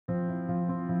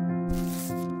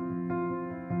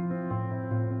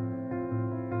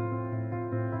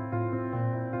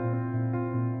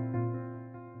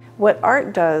What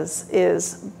art does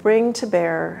is bring to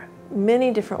bear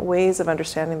many different ways of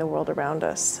understanding the world around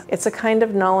us. It's a kind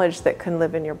of knowledge that can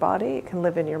live in your body, it can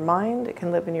live in your mind, it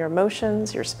can live in your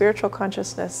emotions, your spiritual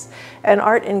consciousness, and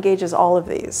art engages all of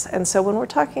these. And so when we're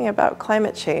talking about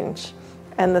climate change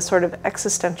and the sort of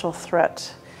existential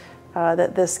threat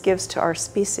that this gives to our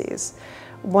species,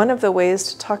 one of the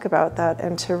ways to talk about that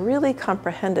and to really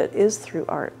comprehend it is through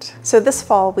art. So this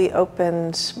fall we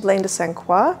opened Blaine de Saint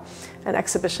Croix, an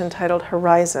exhibition titled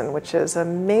Horizon, which is a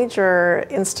major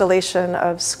installation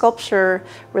of sculpture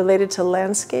related to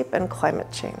landscape and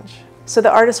climate change. So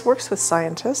the artist works with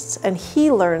scientists and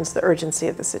he learns the urgency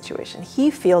of the situation.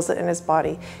 He feels it in his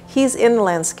body. He's in the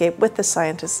landscape with the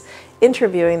scientists,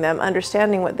 interviewing them,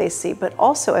 understanding what they see, but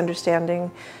also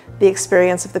understanding the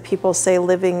experience of the people, say,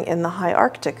 living in the high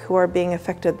Arctic who are being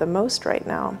affected the most right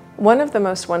now. One of the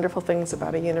most wonderful things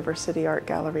about a university art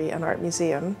gallery and art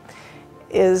museum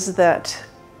is that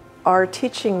our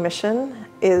teaching mission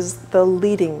is the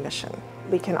leading mission.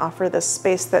 We can offer this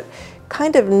space that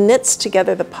kind of knits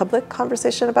together the public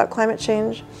conversation about climate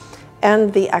change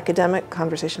and the academic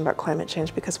conversation about climate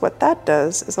change, because what that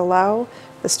does is allow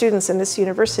the students in this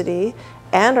university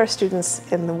and our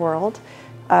students in the world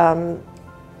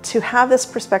to have this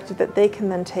perspective that they can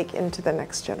then take into the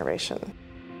next generation.